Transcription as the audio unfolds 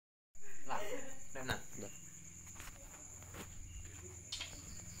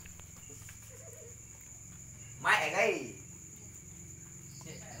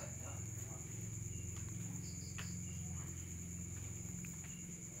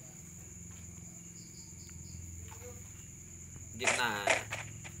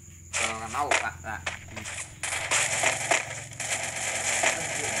mau Pak. Nah.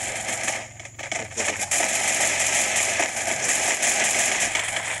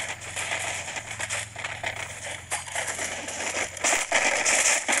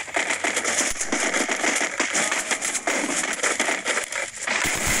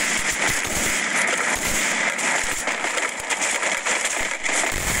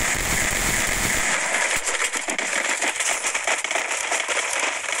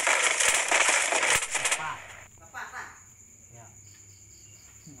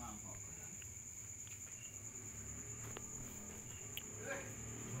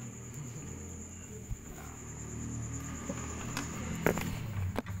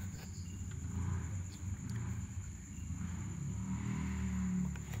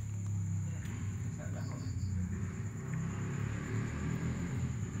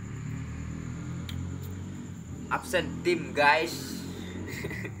 Absen tim guys.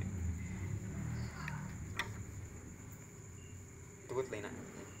 Tunggu Lena.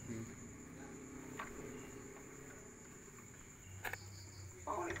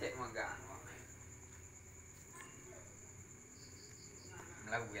 Oh, cek magang.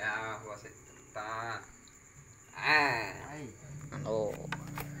 Lagu ya, wasit ta. Oh,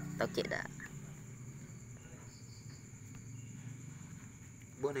 tao cek dah.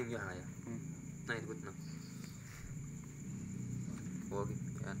 Boleh ya ya. Nah itu betul. Oh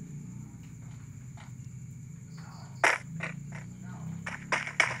gitu kan.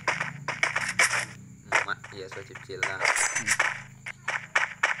 Mak ya so cicil lah.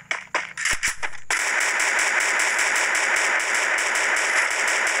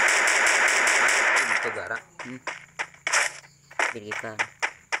 Itu gara. Berikan.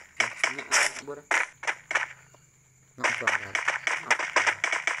 Ini boleh. Nak buang.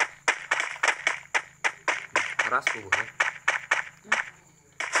 Keras tuh ya.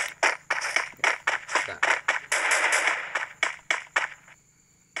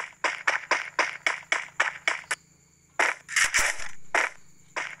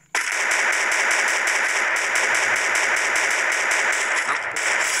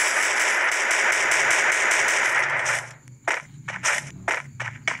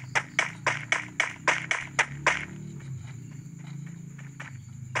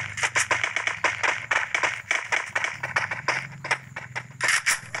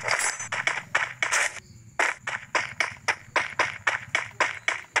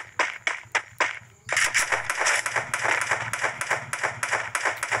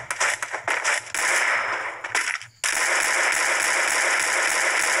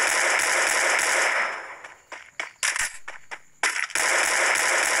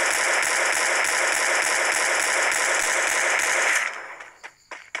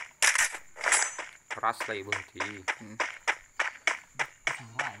 Keras lah ibu di.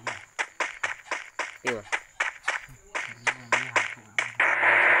 Iya.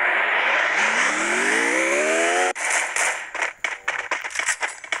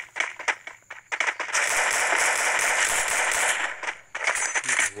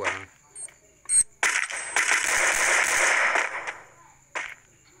 Buang.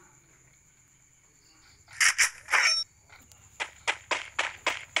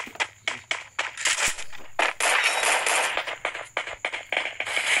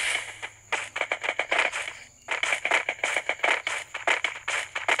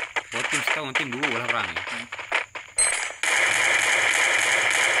 Tim setahun tim dua lah orang ya.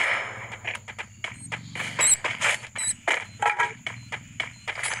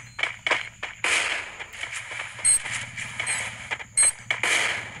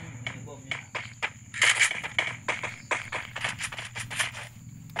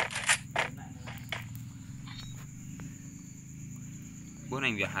 Bukan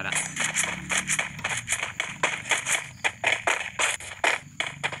yang biasa ada.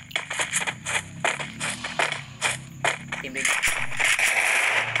 Tim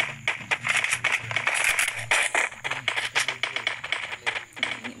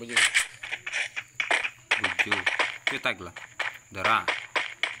Buju. Kita lah. Darah.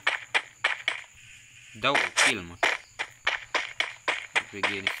 Daw film.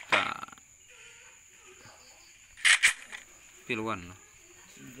 RPG ini kita piluan lah.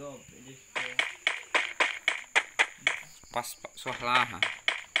 Pas pak sohlah.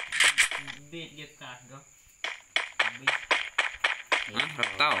 Bit gitu go. Hah,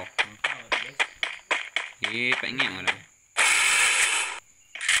 tahu? Pengen mana?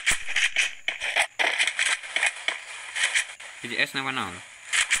 PJS nama mana?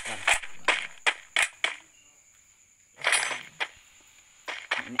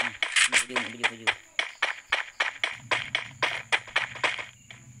 Video.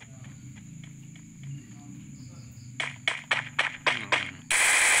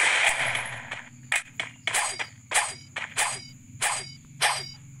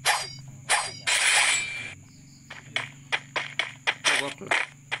 Buat lah.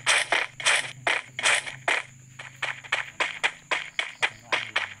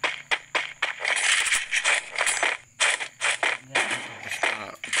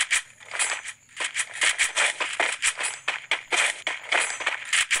 Besar.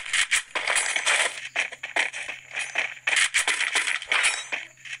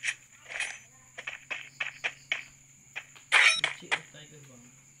 Cik tiger bang.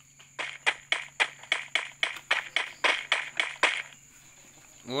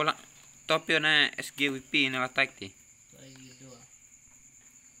 Oh lah. Topi na SGWP na attack ti. Tiger dua.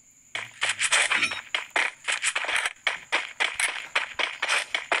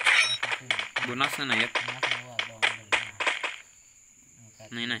 Bonus na ya.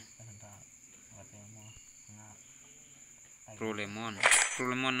 Nih. Pro lemon. Pro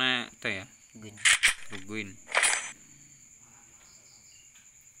lemon na to ya. Gun. Ruguin.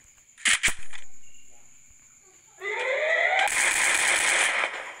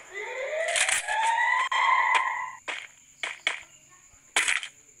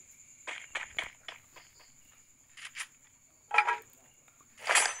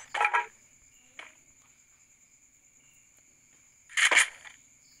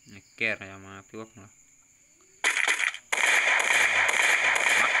 Neker ya mah piwak lah.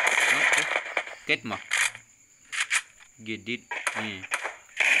 Ket mah. Gedit nih.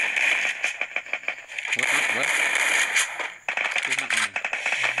 What? Cuma ini.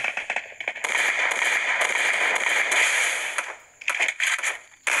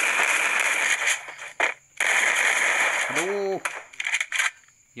 Aduh.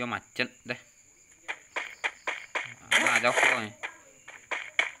 Yo macet deh. Ah, jauh kok.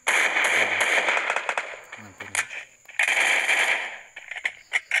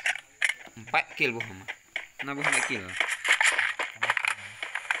 4 kill buh mah. Nah buh 4 kill.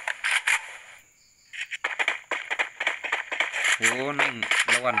 Oh neng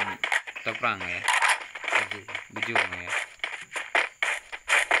lawan terperang ya. Buju ya.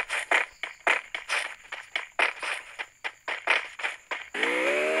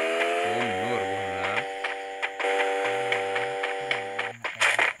 Oh mundur buh lah.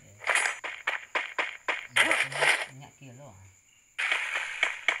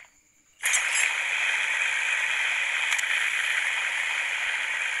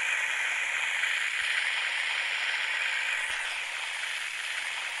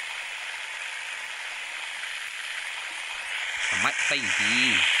 Amat tai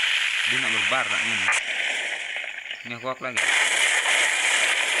di. Dia nak berbar nak ni. Ni aku lagi.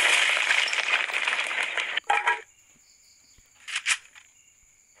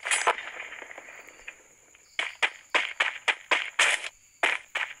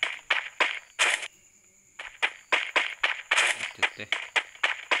 Teh.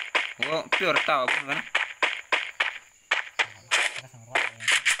 Oh, pure tahu kan?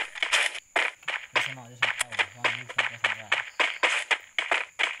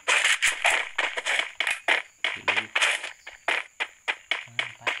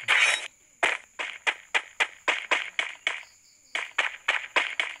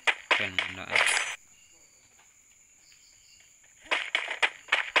 Kan nak.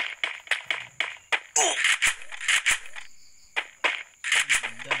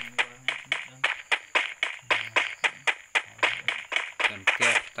 Dan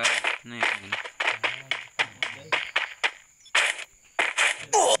kereta nih ini.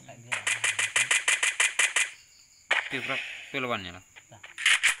 Pibrak pilawannya lah.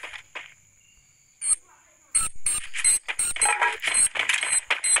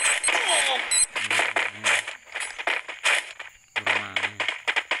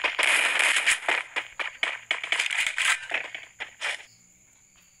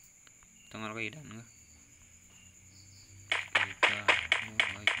 Tengah lagi dan enggak.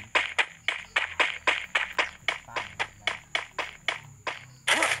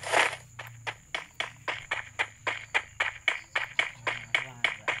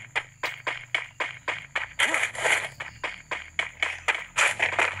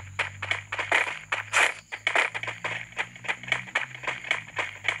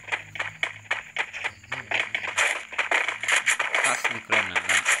 Tas nih keren lah.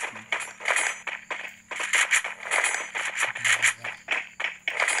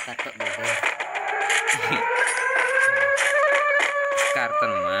 Takut bodoh.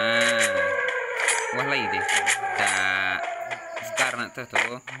 Karton mah. Wah lagi deh. Dah. Sekarang tuh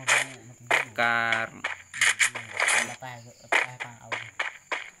tuh.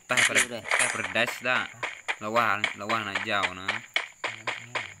 Tah perdas dah. Lawan aja nah.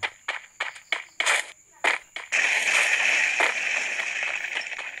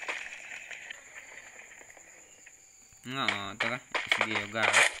 Nggak, itu kan SG yoga.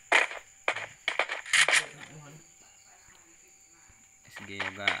 SG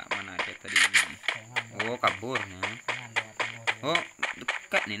yoga mana dia tadi ini? Oh, kaburnya. Oh,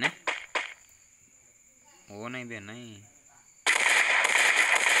 dekat nih nah. Oh, naik biar naik.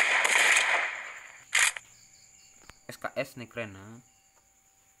 SKS nih keren nah.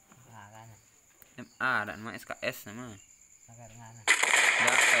 MA dan mah SKS nama.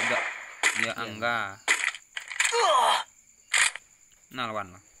 Enggak kayak ya angga. Nah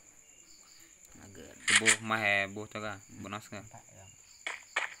lawan lah. Tubuh mah heboh tuh kan. Bonus kan.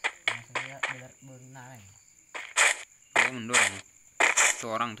 Oh mundur nih.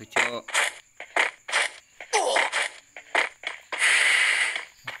 Tuh orang tuh cok.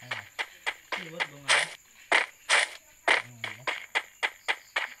 Buat bunga.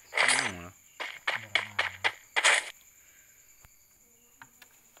 Lah.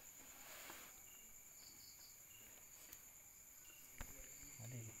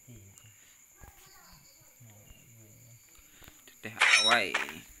 Teh awai.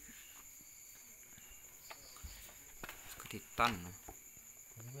 Ketitan.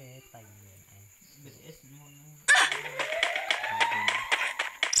 BS mon.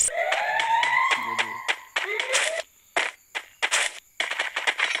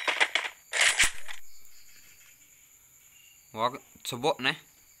 Wah, sebok nih.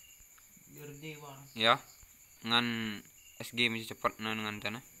 Gerde bang. Ya. Ngan SG masih cepat nah dengan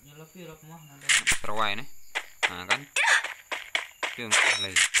tanah. Nyala pirap mah nada. Serwai nih. Nah kan. Itu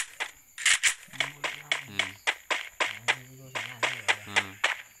lagi.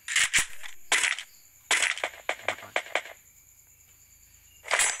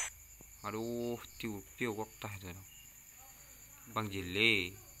 Aduh, piu kok tah itu. Bang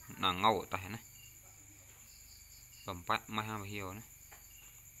jile, nangau tah nah. Bampak mah ha hiyo nah.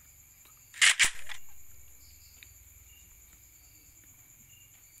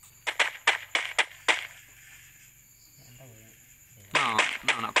 Nah,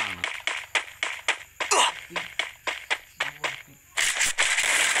 anak pang nah.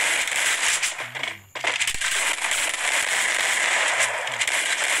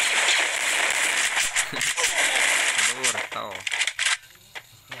 Aduh, ratau.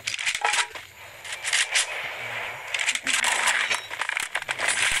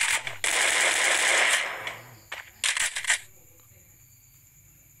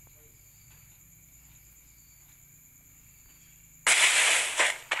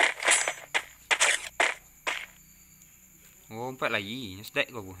 Oh, phải là gì? Nó sẽ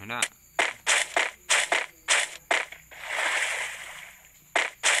của buồn đó.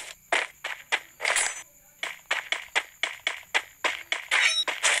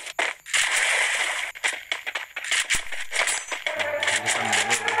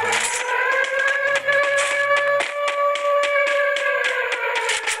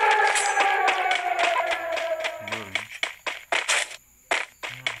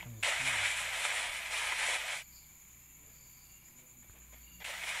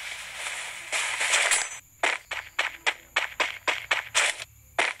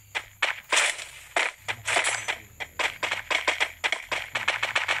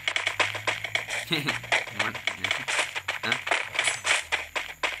 Ngon. Hah?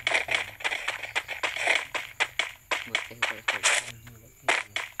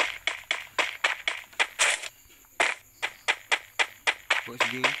 Bộ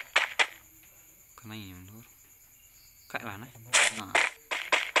gì? Cái này nhiều thôi. Cãi là này. Nah.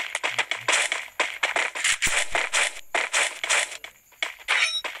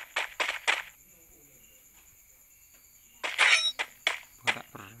 Pada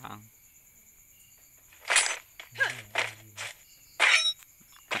perang.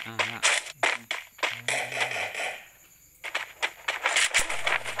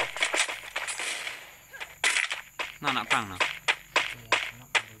 Nah, anak perang nah.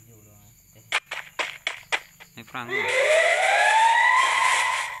 Ini perang nah.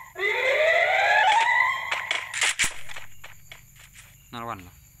 Narwan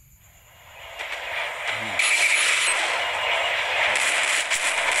lah. Ini.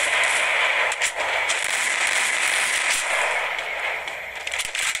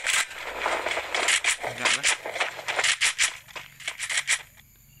 Enggak lah.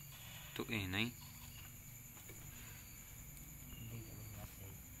 Tuh ini.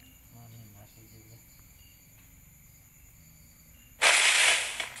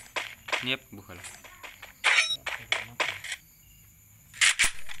 Yep, buka lah.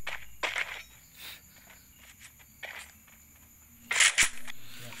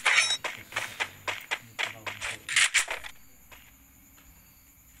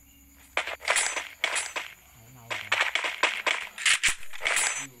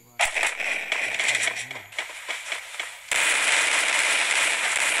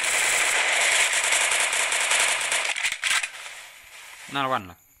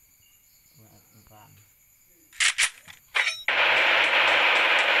 lawan lah.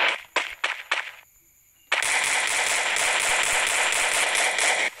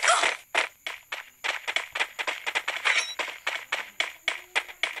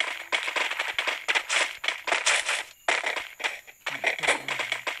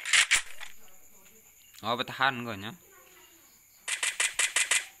 Oh, bertahan kok nya.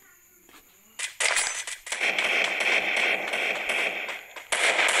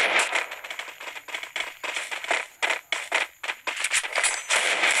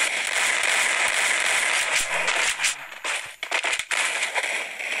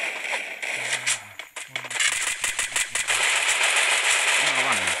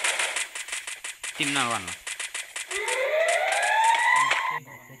 Lawan lah. Tim lawan lah.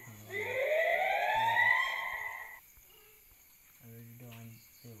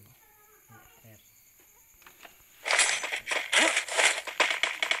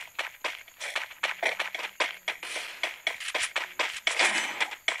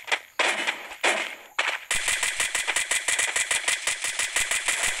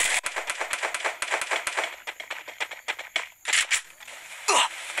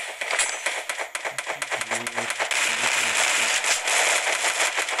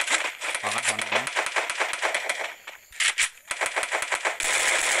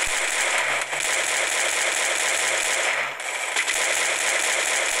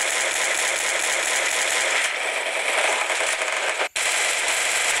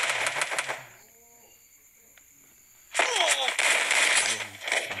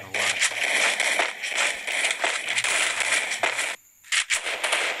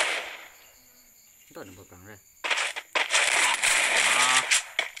 Itu ada perang deh.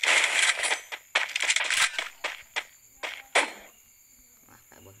 Wah,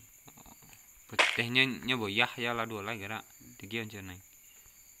 kayak bon. Putihnya nyoboyah ya lah dua lagi gerak. Tiga aja nih.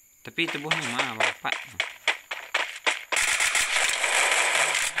 Tapi tubuhnya mah bapak.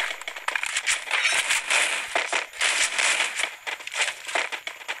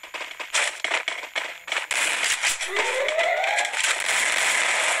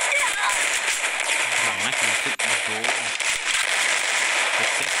 Ramai masuk betul.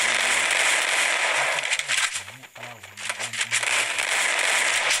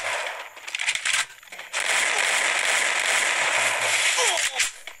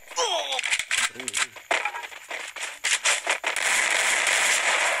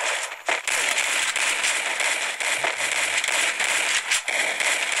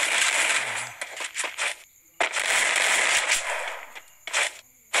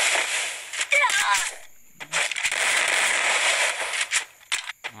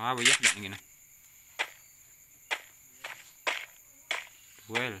 Ah, banyak gak gini.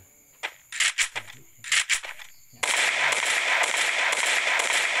 Well.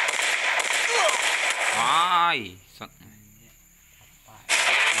 Ay, mantap.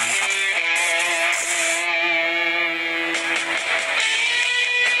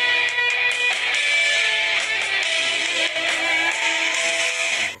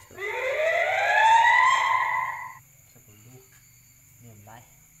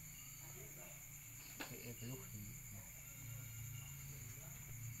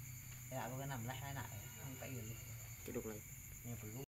 Ya, aku kan 16 enak ya. Sampai gitu. Cedok lagi. Ini perlu